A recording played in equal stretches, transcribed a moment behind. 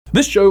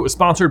This show is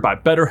sponsored by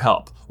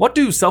BetterHelp. What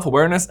do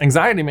self-awareness,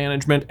 anxiety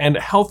management, and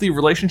healthy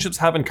relationships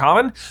have in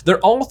common? They're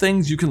all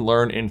things you can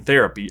learn in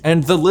therapy,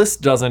 and the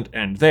list doesn't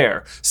end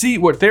there. See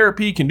what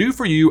therapy can do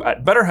for you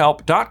at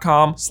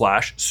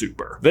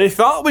betterhelp.com/super. They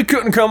thought we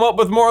couldn't come up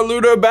with more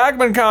Ludo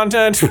Bagman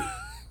content.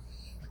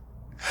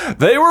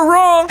 They were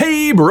wrong.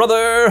 Hey,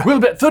 brother.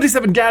 We'll bet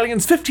 37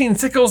 galleons, 15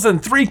 sickles,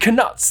 and 3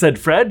 canuts, said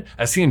Fred,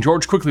 as he and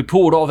George quickly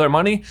pooled all their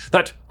money.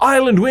 That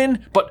Ireland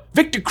win, but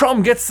Victor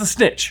Crumb gets the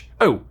snitch.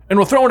 Oh, and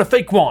we'll throw in a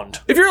fake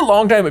wand. If you're a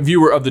longtime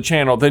viewer of the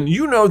channel, then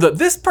you know that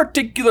this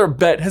particular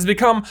bet has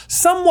become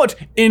somewhat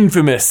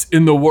infamous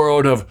in the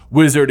world of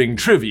wizarding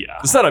trivia.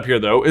 The setup here,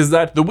 though, is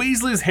that the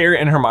Weasleys, Harry,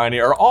 and Hermione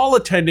are all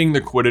attending the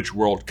Quidditch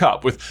World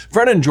Cup, with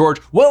Fred and George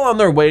well on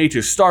their way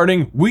to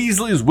starting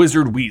Weasley's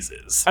Wizard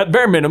Wheezes. At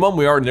bare minimum,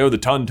 we already know the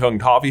Ton-Tongue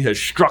Toffee has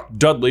struck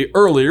Dudley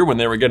earlier when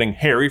they were getting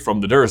Harry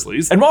from the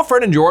Dursleys. And while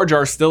Fred and George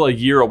are still a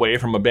year away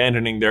from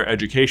abandoning their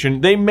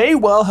education, they may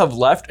well have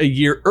left a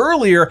year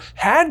earlier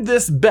had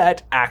this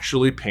bet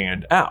actually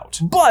panned out.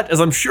 But as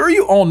I'm sure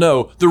you all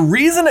know, the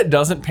reason it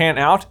doesn't pan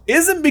out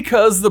isn't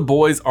because the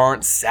boys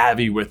aren't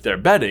savvy with their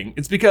betting.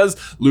 It's because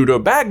Ludo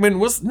Bagman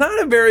was not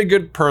a very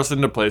good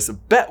person to place a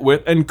bet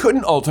with and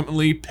couldn't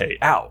ultimately pay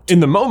out. In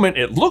the moment,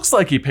 it looks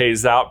like he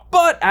pays out,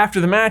 but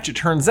after the match, it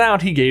turns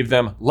out he gave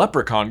them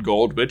leprechaun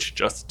gold, which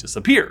just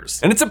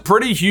disappears. And it's a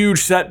pretty huge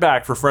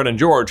setback for Fred and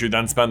George, who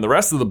then spend the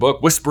rest of the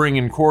book whispering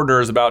in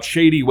corners about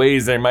shady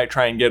ways they might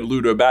try and get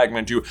Ludo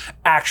Bagman to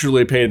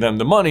actually pay them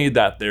the money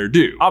that they're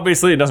due.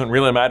 Obviously, it doesn't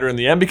really matter in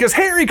the end because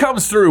Harry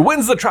comes through,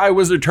 wins the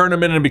Triwizard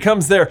Tournament, and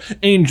becomes their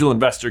angel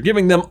investor,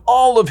 giving them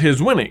all of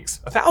his winnings,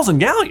 1,000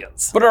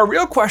 galleons. But our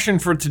real question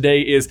for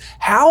today is,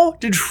 how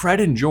did Fred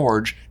and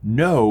George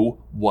know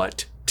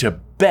what to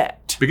bet?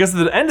 Because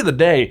at the end of the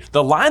day,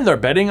 the line they're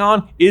betting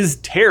on is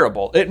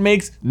terrible. It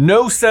makes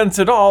no sense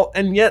at all,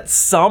 and yet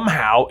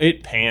somehow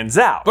it pans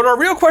out. But our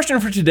real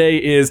question for today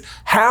is,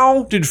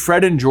 how did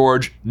Fred and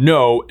George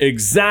know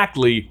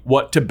exactly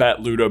what to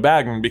bet Ludo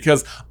Bagman?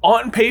 Because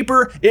on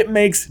paper, it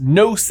makes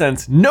no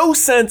sense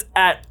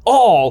at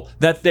all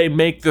that they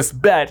make this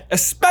bet,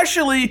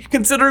 especially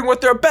considering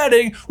what they're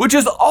betting, which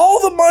is all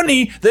the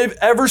money they've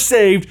ever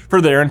saved for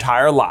their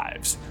entire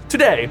lives.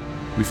 Today,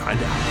 we find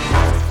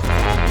out.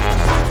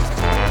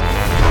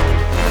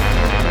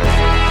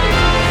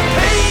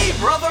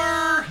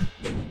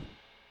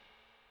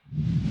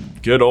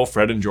 Good old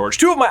Fred and George.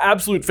 Two of my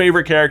absolute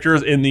favorite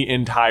characters in the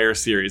entire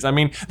series. I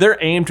mean, their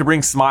aim to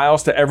bring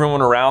smiles to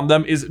everyone around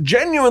them is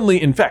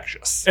genuinely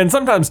infectious. And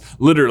sometimes,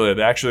 literally,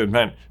 they actually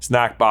invent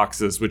snack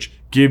boxes which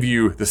give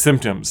you the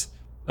symptoms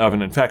of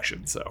an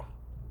infection, so.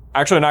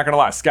 Actually, not gonna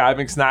lie,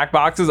 skiving snack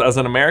boxes as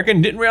an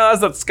American, didn't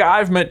realize that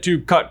skive meant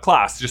to cut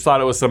class. Just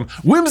thought it was some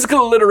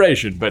whimsical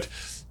alliteration, but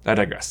I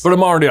digress. But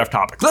I'm already off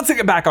topic. Let's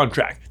get back on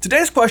track.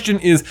 Today's question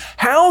is,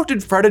 how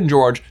did Fred and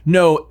George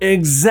know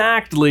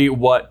exactly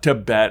what to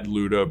bet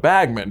Ludo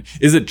Bagman?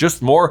 Is it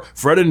just more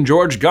Fred and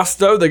George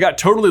gusto? They got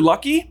totally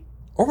lucky?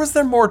 Or was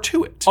there more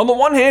to it? On the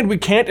one hand, we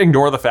can't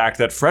ignore the fact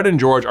that Fred and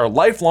George are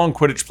lifelong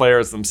Quidditch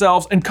players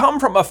themselves and come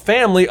from a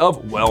family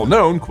of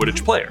well-known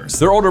Quidditch players.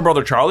 Their older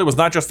brother Charlie was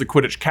not just the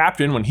Quidditch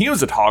captain when he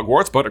was at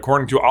Hogwarts, but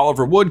according to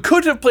Oliver Wood,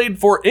 could have played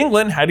for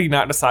England had he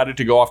not decided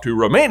to go off to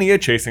Romania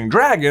chasing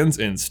dragons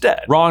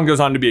instead. Ron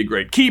goes on to be a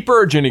great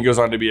keeper, Ginny goes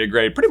on to be a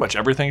great pretty much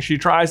everything she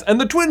tries, and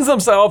the twins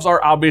themselves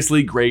are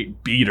obviously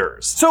great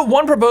beaters. So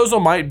one proposal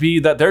might be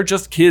that they're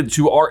just kids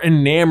who are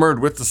enamored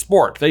with the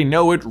sport. They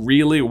know it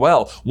really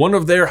well. One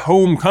of their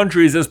home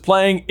countries is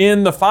playing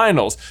in the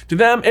finals. To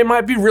them, it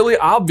might be really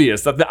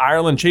obvious that the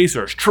Ireland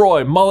Chasers,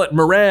 Troy, Mullet,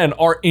 Moran,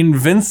 are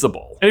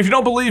invincible. And if you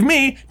don't believe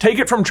me, take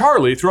it from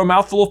Charlie through a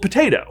mouthful of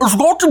potato. It's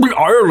got to be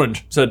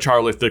Ireland, said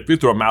Charlie thickly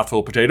through a mouthful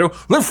of potato.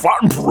 They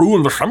flattened Peru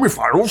in the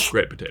semifinals.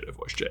 Great potato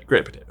voice, Jay.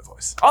 Great potato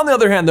voice. On the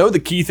other hand, though, the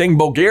key thing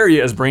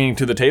Bulgaria is bringing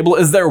to the table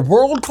is their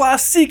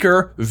world-class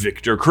seeker,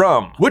 Victor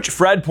Crumb, which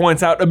Fred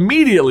points out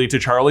immediately to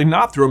Charlie,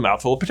 not through a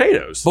mouthful of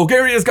potatoes.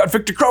 Bulgaria's got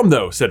Victor Crumb,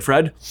 though, said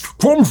Fred.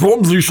 Crumb's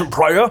one decent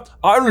player.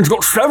 Ireland's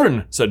got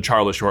 7, said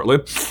Charlie shortly.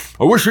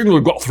 I wish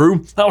England got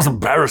through. That was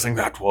embarrassing,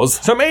 that was.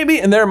 So maybe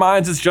in their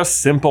minds it's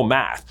just simple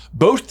math.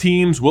 Both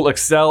teams will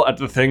excel at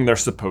the thing they're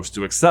supposed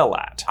to excel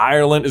at.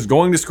 Ireland is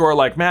going to score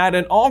like mad,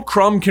 and all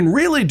Crumb can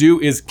really do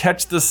is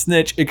catch the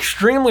snitch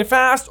extremely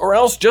fast or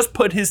else just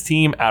put his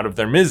team out of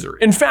their misery.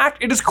 In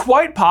fact, it is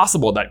quite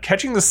possible that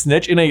catching the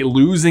snitch in a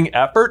losing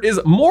effort is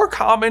more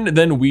common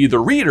than we the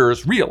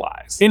readers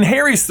realize. In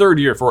Harry's 3rd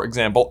year, for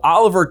example,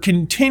 Oliver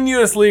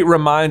continuously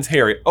reminds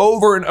Harry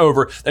over and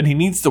over that he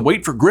needs to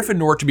wait for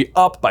Gryffindor to be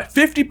up by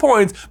 50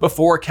 points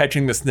before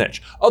catching the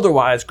snitch.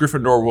 Otherwise,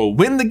 Gryffindor will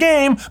win the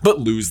game but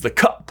lose the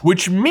cup,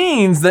 which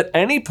means that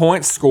any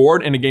points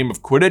scored in a game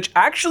of Quidditch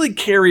actually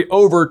carry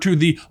over to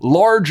the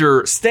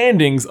larger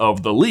standings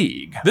of the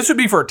league. This would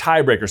be for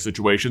tiebreaker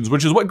situations,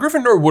 which is what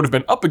Gryffindor would have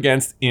been up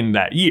against in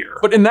that year.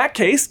 But in that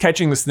case,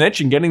 catching the snitch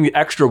and getting the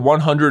extra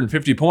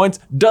 150 points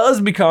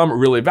does become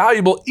really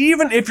valuable,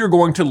 even if you're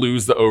going to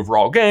lose the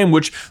overall game,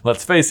 which,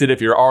 let's face it,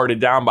 if you're already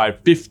down by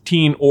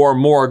 15 or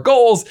more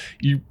goals,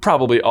 you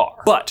probably are.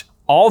 But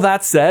All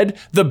that said,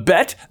 the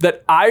bet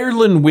that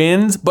Ireland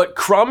wins but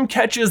Crumb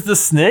catches the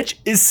snitch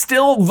is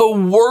still the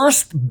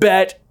worst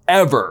bet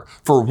ever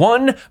for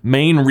one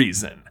main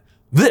reason.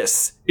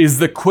 This is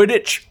the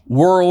Quidditch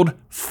World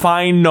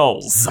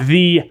Finals.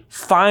 The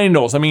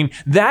finals. I mean,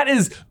 that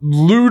is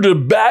Ludo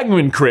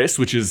Bagman Chris,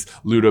 which is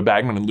Ludo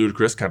Bagman and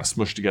Ludicrous kind of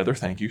smushed together.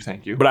 Thank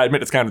you. But I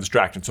admit it's kind of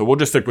distracting, so we'll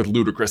just stick with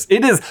ludicrous.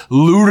 It is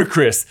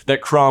ludicrous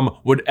that Crumb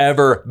would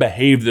ever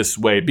behave this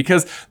way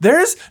because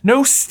there's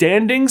no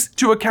standings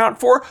to account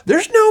for.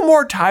 There's no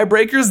more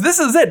tiebreakers. This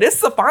is it.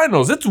 It's the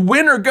finals. It's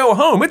win or go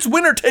home. It's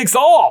winner takes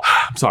all.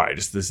 I'm sorry,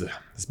 just this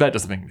bet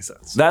doesn't make any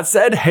sense. That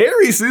said,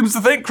 Harry seems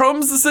to think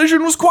Crumb's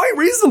decision was quite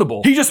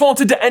reasonable. He just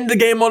wanted to end the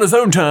game on his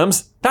own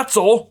terms. That's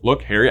all.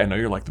 Look, Harry, I know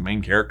you're like the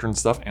main character and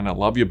stuff, and I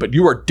love you, but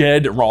you are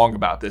dead wrong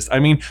about this. I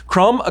mean,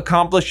 Crumb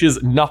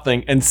accomplishes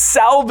nothing and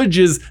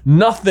salvages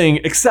nothing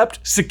except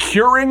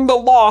securing the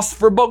loss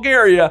for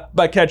Bulgaria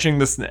by catching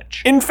the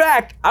snitch. In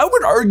fact, I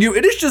would argue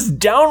it is just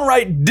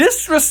downright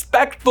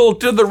disrespectful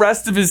to the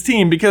rest of his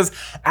team because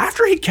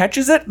after he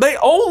catches it, they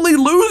only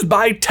lose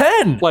by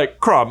 10. Like,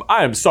 Crumb,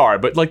 I am sorry,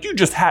 but like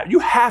you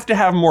have to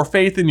have more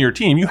faith in your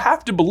team. You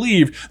have to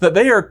believe that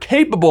they are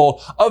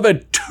capable of a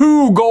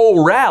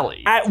 2-goal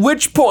rally. At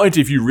which point,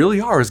 if you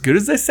really are as good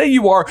as they say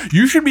you are,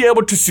 you should be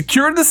able to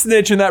secure the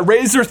snitch in that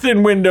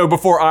razor-thin window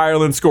before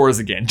Ireland scores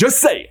again. Just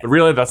say it. But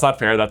really, that's not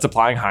fair. That's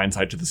applying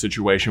hindsight to the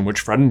situation, which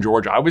Fred and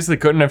George obviously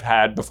couldn't have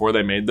had before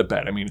they made the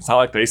bet. I mean, it's not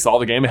like they saw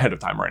the game ahead of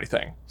time or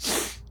anything.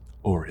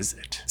 Or is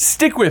it?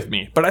 Stick with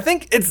me, but I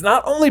think it's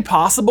not only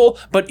possible,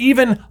 but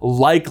even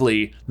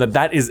likely that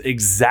that is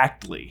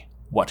exactly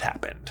what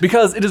happened.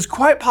 Because it is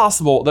quite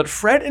possible that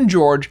Fred and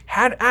George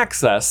had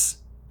access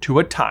to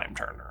a time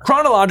turner.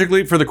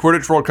 Chronologically, for the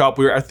Quidditch World Cup,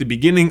 we were at the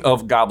beginning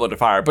of Goblet of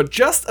Fire, but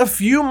just a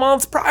few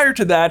months prior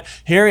to that,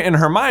 Harry and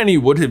Hermione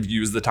would have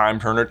used the time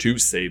turner to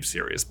save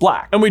Sirius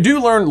Black. And we do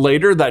learn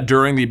later that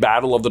during the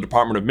Battle of the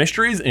Department of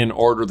Mysteries in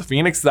Order of the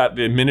Phoenix, that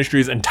the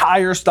Ministry's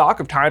entire stock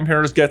of time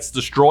turners gets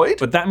destroyed.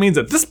 But that means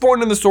at this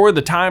point in the story,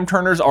 the time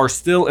turners are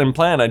still in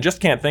plan. I just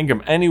can't think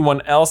of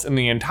anyone else in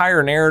the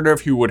entire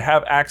narrative who would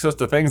have access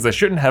to things they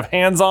shouldn't have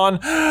hands on,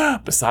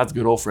 besides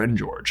good old friend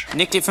George.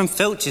 Nicked it from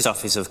Filch's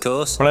office, of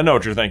course. But I know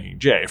what you're thinking,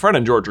 Jay. Fred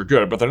and George are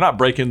good, but they're not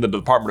breaking into the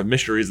Department of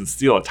Mysteries and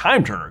steal a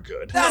time turner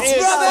good. That's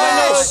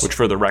rubbish! Which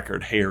for the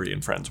record, Harry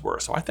and friends were.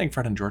 So I think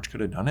Fred and George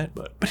could have done it,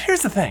 but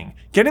here's the thing.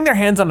 Getting their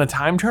hands on a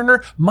time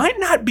turner might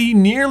not be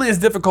nearly as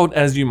difficult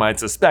as you might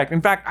suspect. In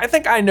fact, I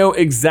think I know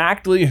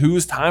exactly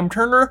whose time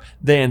turner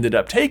they ended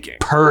up taking.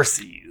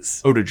 Percy's.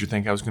 Oh, did you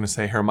think I was going to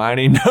say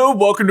Hermione? No,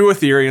 welcome to a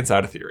theory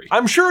inside a theory.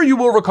 I'm sure you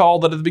will recall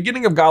that at the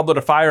beginning of Goblet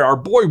of Fire, our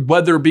boy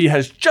Weatherby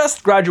has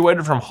just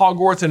graduated from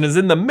Hogwarts and is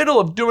in the middle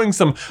of doing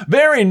some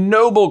very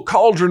noble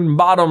cauldron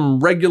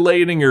bottom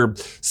regulating or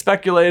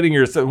speculating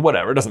or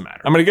whatever. It doesn't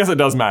matter. I mean, I guess it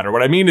does matter.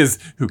 What I mean is,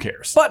 who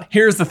cares? But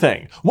here's the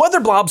thing.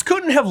 Weatherblobs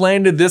couldn't have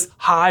landed this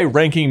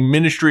high-ranking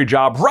ministry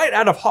job right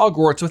out of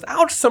Hogwarts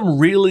without some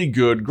really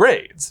good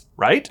grades,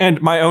 right? And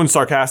my own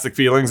sarcastic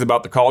feelings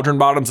about the cauldron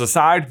bottoms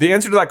aside, the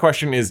answer to that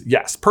question is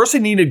yes. Percy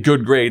needed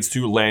good grades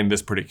to land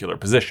this particular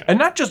position. And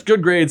not just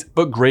good grades,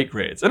 but great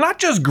grades. And not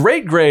just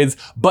great grades,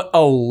 but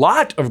a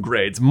lot of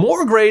grades.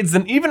 More grades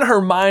than even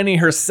Hermione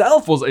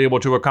herself was able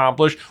to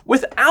accomplish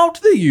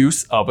without the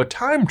use of a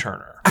time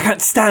turner. I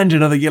can't stand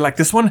another year like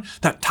this one.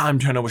 That time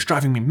turner was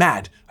driving me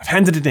mad. I've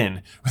handed it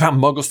in. Without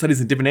Muggle studies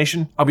and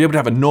divination, I'll be able to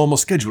have a normal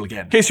schedule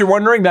again. In case you're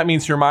wondering, that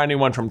means Hermione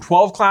went from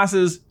 12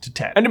 classes to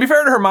 10. And to be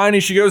fair to Hermione,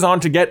 she goes on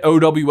to get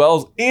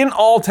OWLs in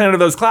all 10 of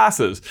those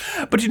classes.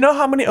 But you know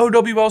how many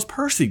OWLs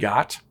Percy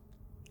got?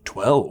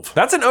 12.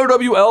 That's an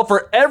OWL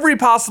for every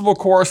possible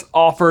course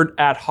offered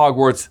at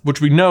Hogwarts,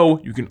 which we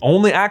know you can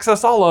only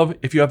access all of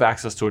if you have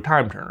access to a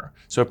time turner.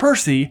 So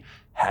Percy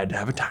had to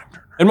have a time turner.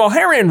 And while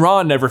Harry and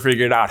Ron never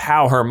figured out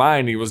how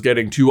Hermione was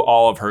getting to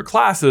all of her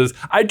classes,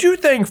 I do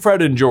think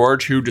Fred and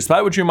George, who,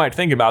 despite what you might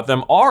think about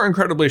them, are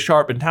incredibly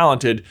sharp and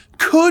talented,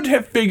 could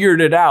have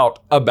figured it out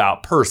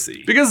about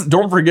Percy. Because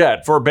don't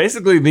forget, for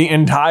basically the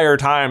entire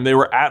time they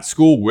were at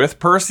school with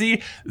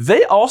Percy,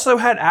 they also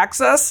had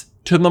access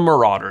to the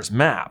Marauders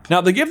map.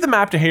 Now, they give the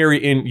map to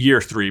Harry in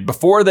year 3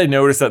 before they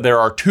notice that there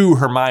are 2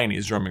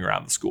 Hermiones roaming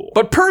around the school.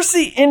 But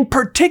Percy in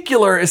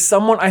particular is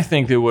someone I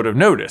think they would have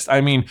noticed.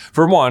 I mean,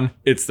 for one,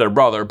 it's their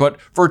brother,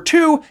 but for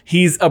 2,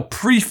 he's a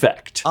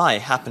prefect. I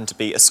happen to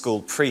be a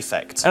school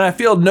prefect. And I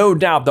feel no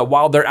doubt that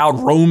while they're out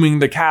roaming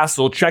the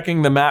castle,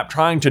 checking the map,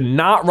 trying to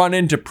not run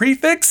into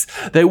prefects,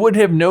 they would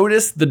have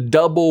noticed the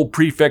double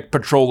prefect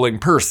patrolling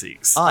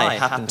Percy's. I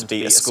happen to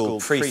be a school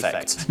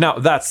prefect. Now,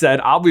 that said,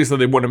 obviously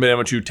they wouldn't have been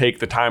able to take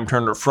the time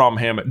turner from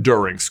him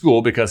during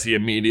school because he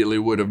immediately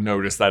would have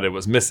noticed that it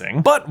was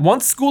missing. But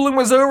once schooling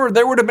was over,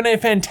 there would have been a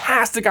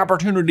fantastic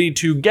opportunity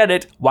to get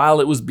it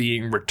while it was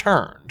being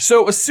returned.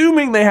 So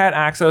assuming they had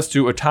access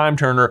to a time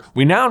turner,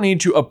 we now need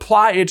to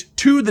apply it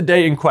to the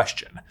day in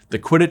question. the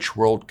Quidditch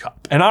World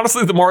Cup. And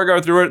honestly, the more I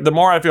go through it, the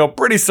more I feel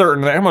pretty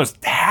certain that I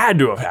almost had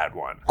to have had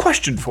one.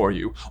 Question for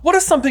you. What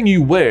is something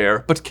you wear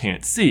but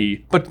can't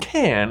see, but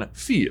can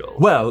feel?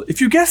 Well, if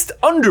you guessed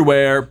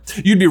underwear,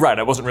 you'd be right.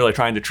 I wasn't really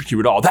trying to trick you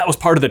at all. That was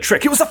part of the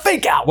trick. It was a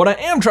fake out. What I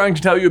am trying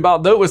to tell you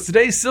about, though, is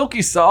today's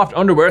silky soft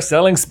underwear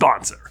selling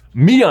sponsor.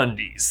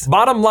 MeUndies.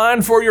 Bottom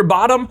line for your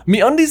bottom,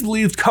 MeUndies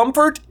believes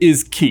comfort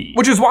is key,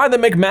 which is why they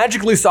make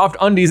magically soft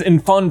undies in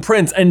fun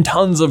prints and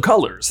tons of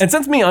colors. And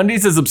since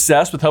MeUndies is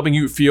obsessed with helping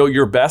you feel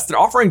your best, they're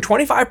offering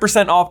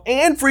 25% off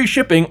and free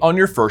shipping on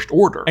your first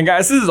order. And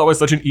guys, this is always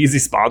such an easy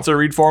sponsor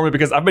read for me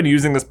because I've been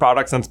using this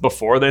product since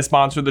before they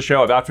sponsored the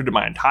show. I've outfitted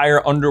my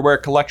entire underwear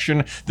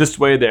collection this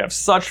way. They have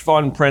such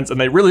fun prints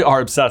and they really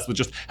are obsessed with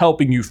just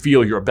helping you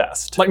feel your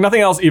best. Like nothing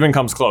else even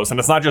comes close. And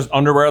it's not just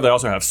underwear, they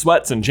also have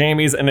sweats and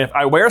jammies. And if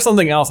I wear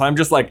something else, I'm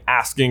just like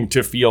asking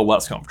to feel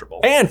less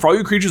comfortable. And for all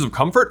you creatures of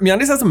comfort,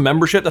 MeUndies has a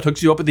membership that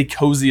hooks you up with the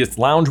coziest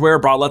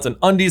loungewear, bralettes, and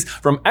undies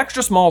from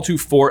extra small to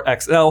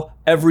 4XL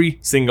every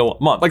single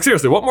month. Like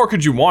seriously, what more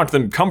could you want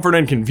than comfort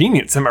and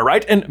convenience, am I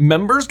right? And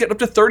members get up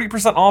to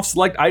 30% off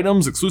select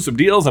items, exclusive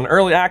deals, and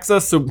early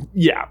access, so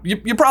yeah,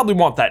 you probably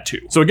want that too.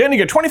 So again, you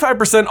get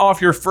 25%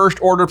 off your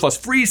first order plus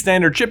free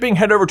standard shipping.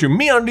 Head over to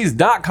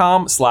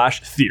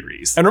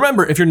MeUndies.com/theories. And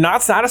remember, if you're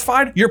not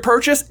satisfied, your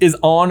purchase is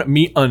on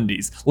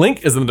MeUndies.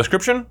 Link is in the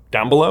description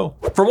down below.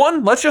 For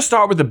one, let's just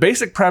start with the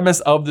basic premise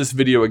of this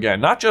video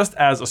again, not just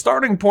as a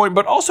starting point,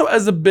 but also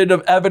as a bit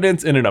of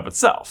evidence in and of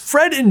itself.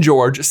 Fred and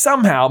George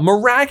somehow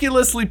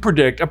miraculously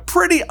predict a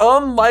pretty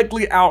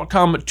unlikely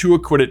outcome to a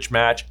Quidditch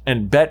match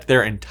and bet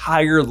their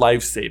entire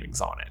life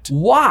savings on it.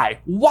 Why?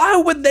 Why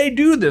would they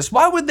do this?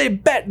 Why would they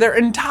bet their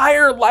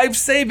entire life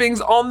savings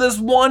on this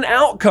one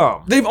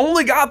outcome? They've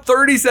only got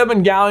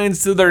 37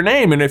 galleons to their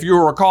name, and if you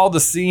recall the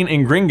scene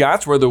in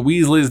Gringotts where the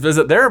Weasleys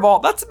visit their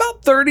vault, that's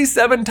about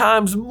 37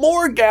 times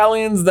more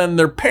galleons than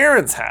their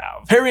parents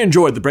have. Harry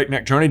enjoyed the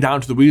breakneck journey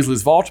down to the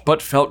Weasleys' vault,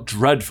 but felt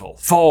dreadful,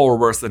 far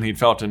worse than he'd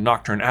felt in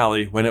Knockturn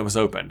Alley when it was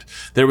opened.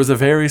 There was a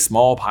very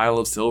small pile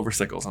of silver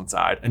sickles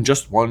inside, and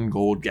just one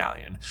gold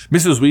galleon.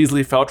 Mrs.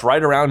 Weasley felt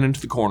right around into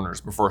the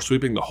corners before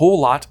sweeping the whole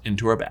lot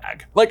into her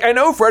bag. Like, I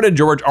know Fred and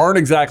George aren't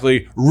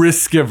exactly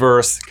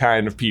risk-averse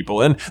kind of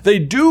people, and they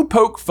do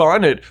poke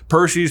fun at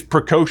Percy's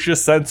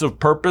precocious sense of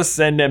purpose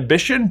and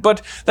ambition,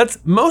 but that's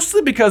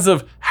mostly because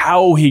of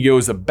how he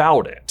goes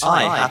about it.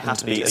 I happen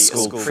to be a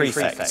school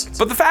prefect.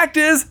 But the fact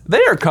is,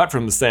 they are cut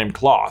from the same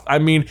cloth. I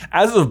mean,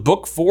 as of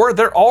book 4,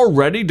 they're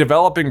already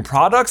developing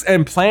products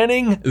and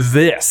planning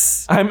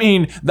this. I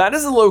mean, that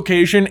is a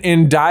location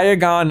in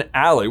Diagon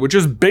Alley, which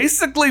is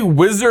basically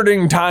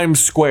wizarding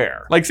Times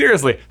Square. Like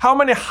seriously, how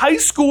many high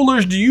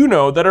schoolers do you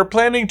know that are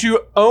planning to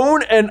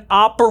own and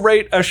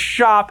operate a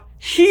shop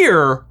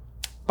here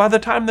by the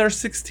time they're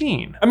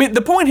 16? I mean,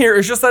 the point here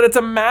is just that it's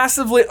a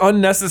massively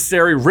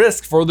unnecessary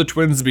risk for the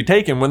twins to be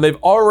taken when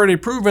they've already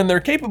proven they're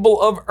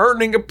capable of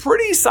earning a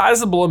pretty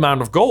sizable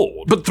amount of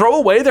gold. But throw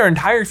away their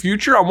entire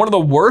future on one of the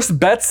worst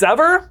bets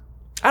ever?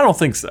 I don't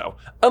think so,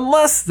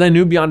 unless they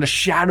knew beyond a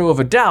shadow of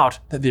a doubt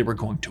that they were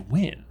going to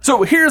win.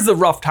 So here's the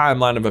rough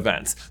timeline of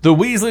events. The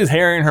Weasleys,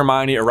 Harry and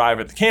Hermione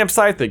arrive at the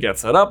campsite, they get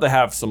set up, they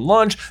have some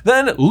lunch,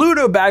 then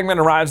Ludo Bagman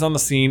arrives on the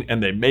scene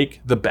and they make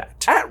the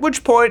bet. At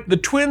which point, the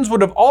twins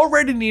would have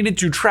already needed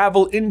to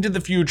travel into the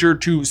future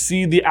to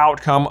see the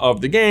outcome of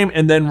the game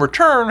and then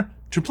return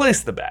to place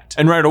the bet.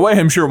 And right away,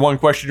 I'm sure one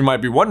question you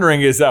might be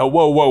wondering is,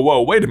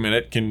 whoa, wait a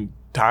minute, can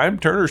time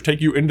turners take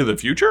you into the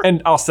future?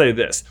 And I'll say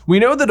this, we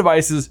know the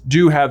devices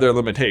do have their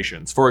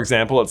limitations. For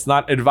example, it's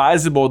not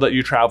advisable that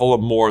you travel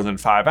more than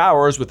 5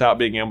 hours without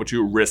being able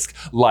to risk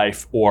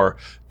life or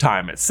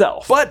time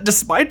itself. But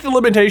despite the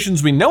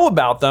limitations we know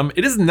about them,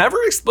 it is never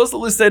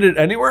explicitly stated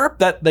anywhere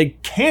that they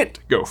can't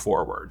go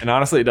forward. And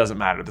honestly, it doesn't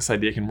matter. This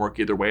idea can work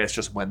either way. It's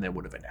just when they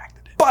would have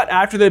enacted it. But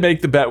after they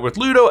make the bet with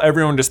Ludo,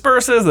 everyone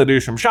disperses, they do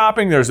some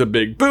shopping, there's a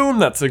big boom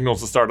that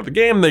signals the start of the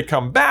game, they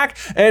come back,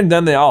 and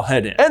then they all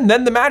head in. And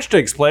then the match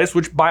takes place,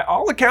 which by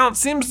all accounts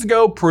seems to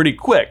go pretty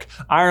quick.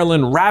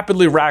 Ireland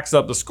rapidly racks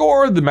up the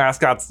score, the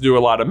mascots do a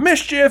lot of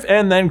mischief,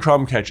 and then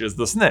Crumb catches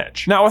the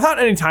snitch. Now, without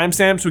any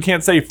timestamps, we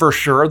can't say for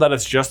sure that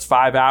it's just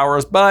 5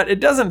 hours, but it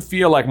doesn't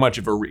feel like much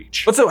of a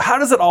reach. But so how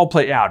does it all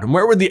play out, and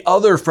where would the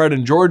other Fred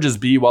and Georges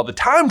be while the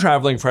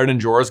time-traveling Fred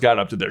and George got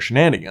up to their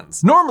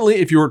shenanigans? Normally,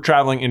 if you were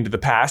traveling into the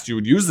past, you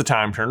would use the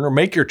time turner,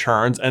 make your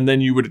turns, and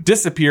then you would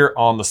disappear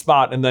on the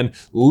spot and then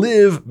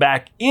live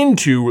back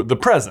into the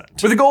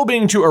present. With the goal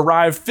being to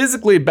arrive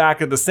physically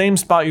back at the same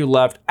spot you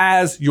left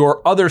as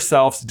your other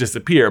selves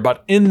disappear.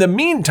 But in the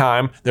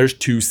meantime, there's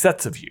 2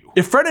 sets of you.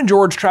 If Fred and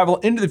George travel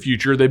into the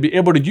future, they'd be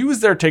able to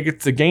use their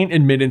tickets to gain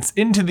admittance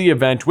into the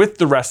event with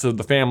the rest of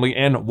the family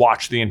and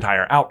watch the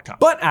entire outcome.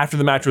 But after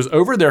the match was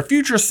over, their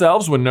future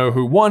selves would know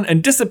who won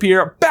and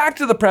disappear back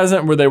to the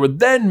present, where they would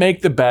then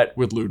make the bet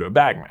with Ludo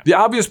Bagman. The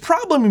obvious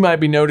problem you might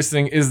be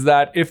noticing is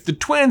that if the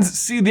twins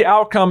see the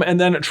outcome and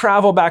then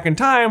travel back in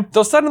time,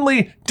 they'll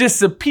suddenly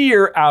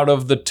disappear out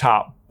of the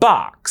top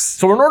box.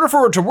 So in order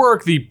for it to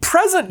work, the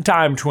present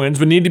time twins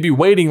would need to be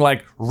waiting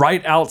like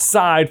right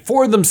outside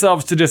for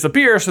themselves to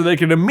disappear so they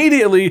can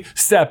immediately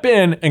step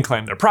in and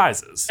claim their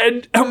prizes.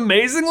 And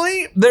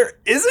amazingly, there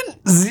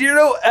isn't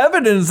zero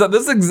evidence that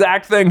this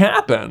exact thing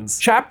happens.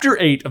 Chapter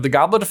 8 of the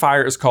Goblet of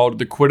Fire is called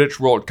the Quidditch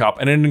World Cup,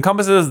 and it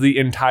encompasses the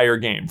entire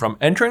game, from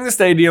entering the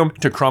stadium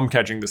to Crumb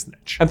catching the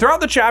snitch. And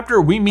throughout the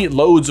chapter, we meet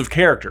loads of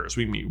characters.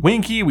 We meet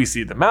Winky, we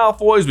see the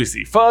Malfoys, we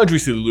see Fudge, we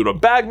see Ludo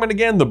Bagman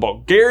again, the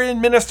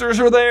Bulgarian ministers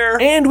are there,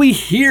 and we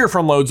hear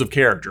from loads of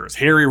characters.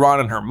 Harry,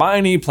 Ron, and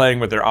Hermione playing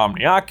with their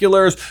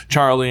omnioculars,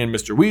 Charlie and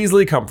Mr.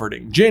 Weasley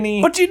comforting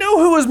Ginny. But do you know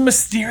who was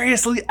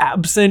mysteriously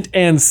absent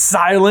and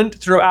silent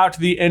throughout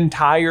the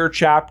entire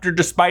chapter,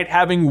 despite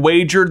having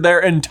wagered their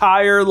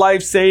entire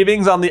life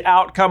savings on the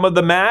outcome of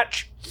the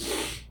match?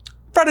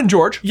 Fred and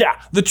George.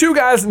 Yeah, the two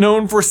guys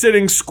known for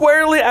sitting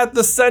squarely at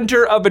the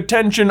center of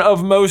attention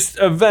of most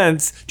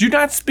events do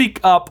not speak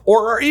up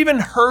or are even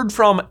heard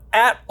from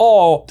at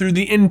all through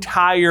the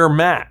entire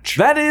match.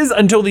 That is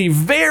until the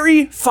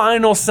very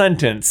final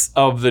sentence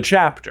of the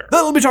chapter.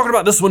 "They'll be talking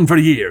about this one for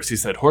years," he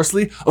said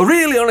hoarsely. "A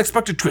really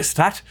unexpected twist,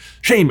 that.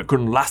 Shame it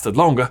couldn't have lasted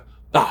longer.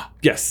 Ah,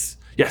 yes,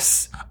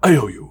 I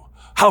owe you.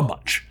 How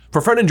much?" For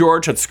Fred and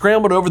George had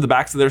scrambled over the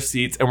backs of their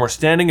seats and were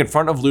standing in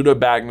front of Ludo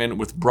Bagman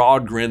with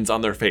broad grins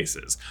on their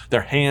faces,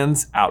 their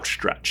hands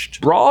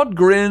outstretched. Broad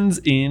grins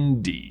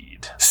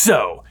indeed.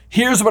 So,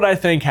 here's what I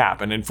think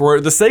happened, and for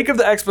the sake of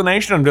the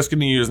explanation, I'm just going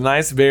to use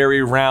nice,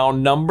 very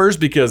round numbers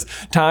because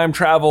time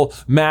travel,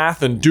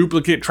 math, and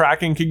duplicate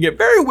tracking can get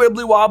very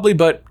wibbly-wobbly,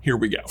 but here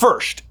we go.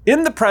 First,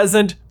 in the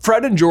present,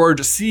 Fred and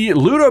George see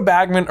Ludo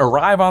Bagman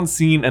arrive on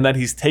scene and that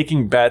he's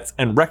taking bets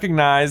and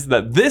recognize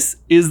that this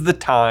is the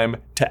time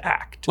to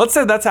act. Let's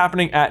say that's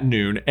happening at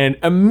noon, and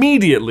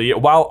immediately,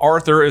 while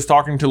Arthur is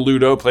talking to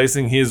Ludo,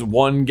 placing his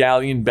 1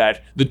 galleon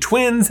bet, the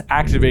twins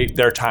activate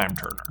their time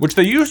turner, which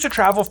they use to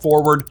travel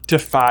forward to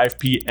 5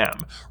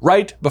 p.m.,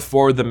 right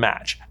before the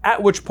match,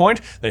 at which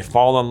point they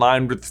fall in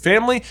line with the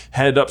family,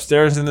 head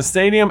upstairs in the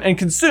stadium, and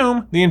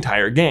consume the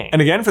entire game.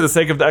 And again, for the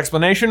sake of the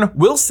explanation,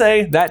 we'll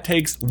say that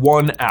takes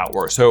 1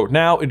 hour, so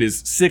now it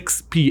is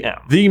 6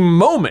 p.m. The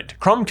moment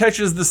Crumb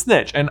catches the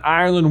snitch and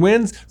Ireland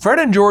wins, Fred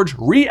and George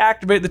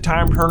reactivate the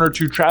time turner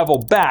to travel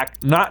back,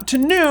 not to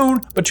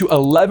noon, but to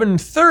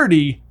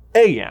 11:30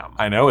 a.m.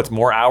 I know it's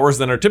more hours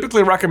than are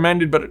typically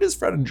recommended, but it is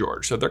Fred and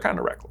George, so they're kind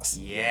of reckless.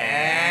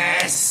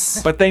 Yes!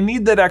 But they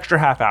need that extra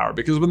half hour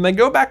because when they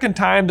go back in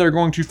time, they're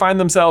going to find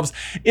themselves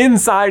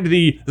inside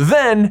the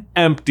then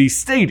empty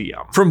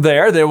stadium. From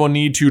there, they will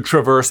need to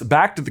traverse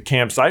back to the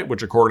campsite,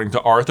 which according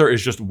to Arthur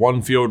is just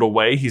 1 field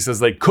away. He says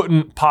they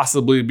couldn't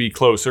possibly be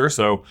closer,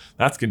 so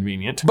that's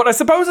convenient. But I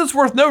suppose it's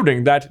worth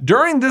noting that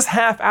during this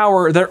half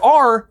hour, there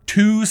are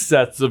 2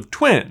 sets of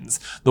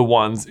twins, the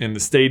ones in the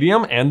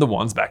stadium and the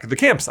ones back at the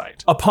campsite.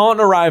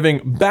 Upon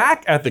arriving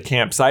back at the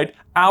campsite,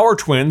 our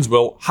twins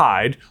will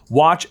hide,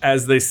 watch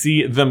as they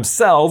see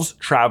themselves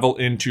travel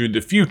into the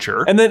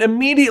future, and then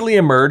immediately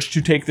emerge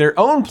to take their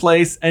own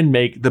place and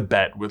make the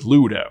bet with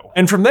Ludo.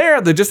 And from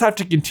there, they just have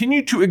to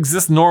continue to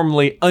exist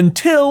normally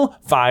until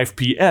 5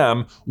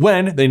 p.m.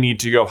 when they need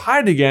to go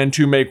hide again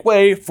to make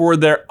way for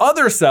their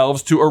other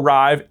selves to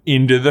arrive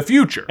into the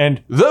future.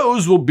 And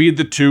those will be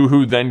the 2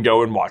 who then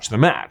go and watch the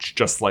match,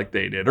 just like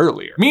they did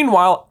earlier.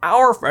 Meanwhile,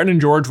 our Fred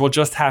and George will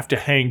just have to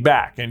hang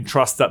back and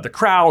trust that the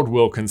crowd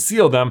will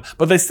conceal them,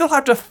 but they still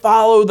have to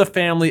follow the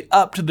family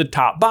up to the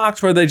top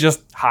box where they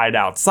just hide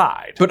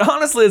outside. But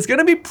honestly, it's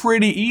gonna be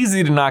pretty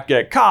easy to not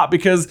get caught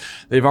because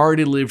they've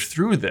already lived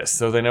through this,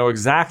 so they know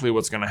exactly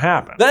what's gonna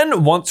happen.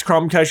 Then, once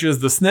Crumb catches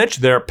the snitch,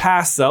 their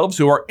past selves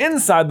who are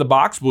inside the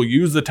box will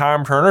use the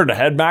time turner to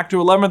head back to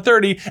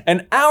 11:30,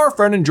 and our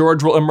Fred and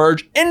George will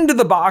emerge into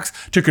the box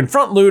to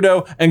confront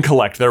Ludo and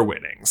collect their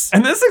winnings.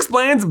 And this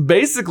explains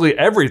basically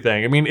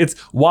everything. I mean, it's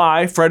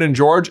why Fred and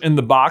George in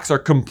the box are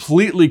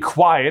completely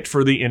quiet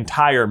for the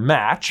entire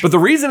match. But the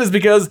reason is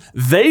because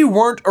they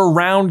weren't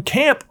around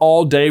camp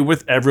all day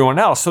with everyone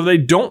else, so they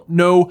don't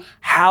know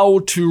how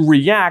to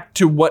react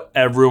to what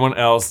everyone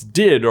else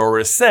did or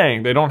is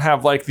saying. They don't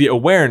have like the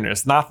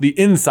awareness, not the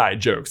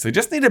inside jokes. They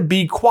just need to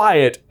be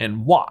quiet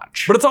and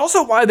watch. But it's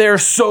also why they're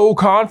so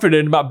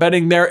confident about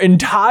betting their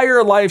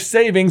entire life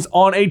savings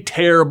on a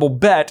terrible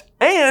bet,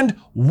 and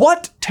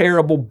what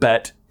terrible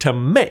bet to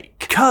make,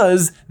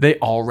 because they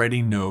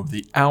already know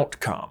the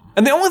outcome.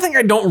 And the only thing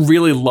I don't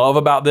really love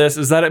about this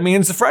is that it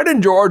means Fred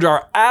and George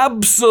are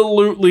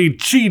absolutely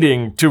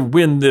cheating to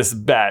win this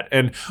bet.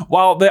 And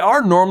while they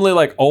are normally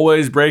like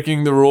always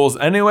breaking the rules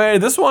anyway,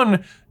 this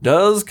one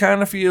does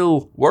kind of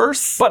feel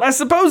worse. But I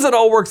suppose it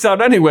all works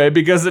out anyway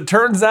because it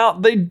turns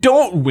out they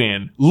don't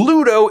win.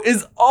 Ludo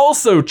is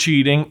also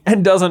cheating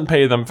and doesn't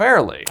pay them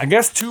fairly. I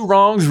guess 2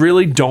 wrongs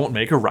really don't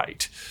make a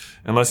right.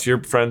 Unless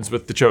you're friends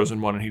with the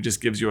chosen one and he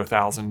just gives you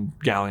 1,000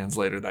 galleons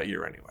later that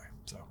year anyway.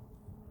 So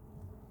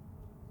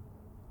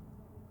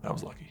that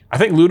was lucky. I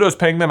think Ludo's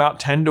paying them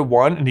out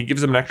 10-1, and he gives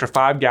them an extra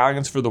 5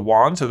 galleons for the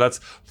wand, so that's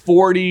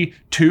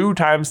 42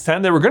 times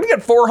 10. They were gonna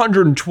get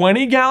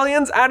 420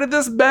 galleons out of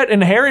this bet,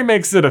 and Harry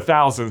makes it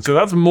 1,000, so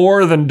that's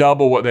more than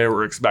double what they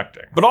were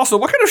expecting. But also,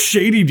 what kind of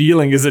shady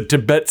dealing is it to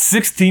bet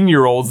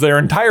 16-year-olds their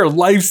entire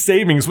life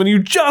savings when you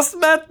just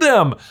met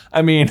them?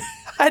 I mean,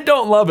 I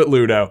don't love it,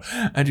 Ludo.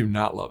 I do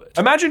not love it.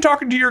 Imagine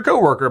talking to your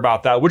coworker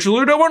about that, which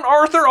Ludo and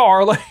Arthur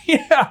are. Like,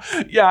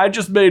 yeah, I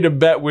just made a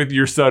bet with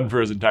your son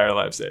for his entire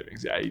life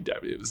savings. Yeah,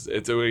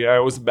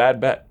 it was a bad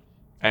bet.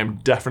 I am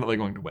definitely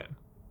going to win.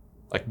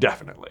 Like,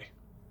 definitely.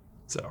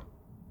 So,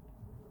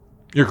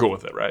 you're cool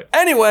with it, right?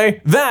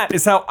 Anyway, that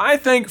is how I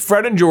think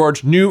Fred and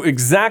George knew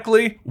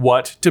exactly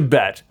what to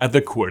bet at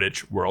the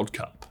Quidditch World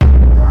Cup.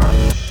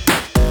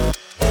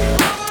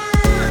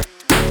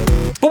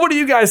 But what do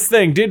you guys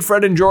think? Did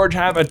Fred and George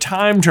have a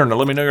time turner?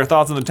 Let me know your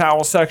thoughts in the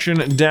towel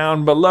section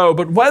down below.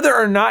 But whether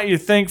or not you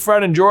think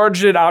Fred and George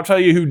did, I'll tell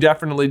you who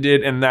definitely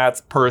did, and that's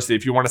Percy.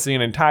 If you want to see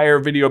an entire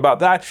video about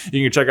that,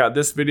 you can check out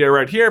this video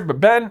right here. But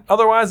Ben,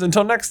 otherwise,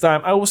 until next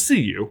time, I will see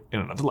you in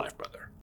another life, brother.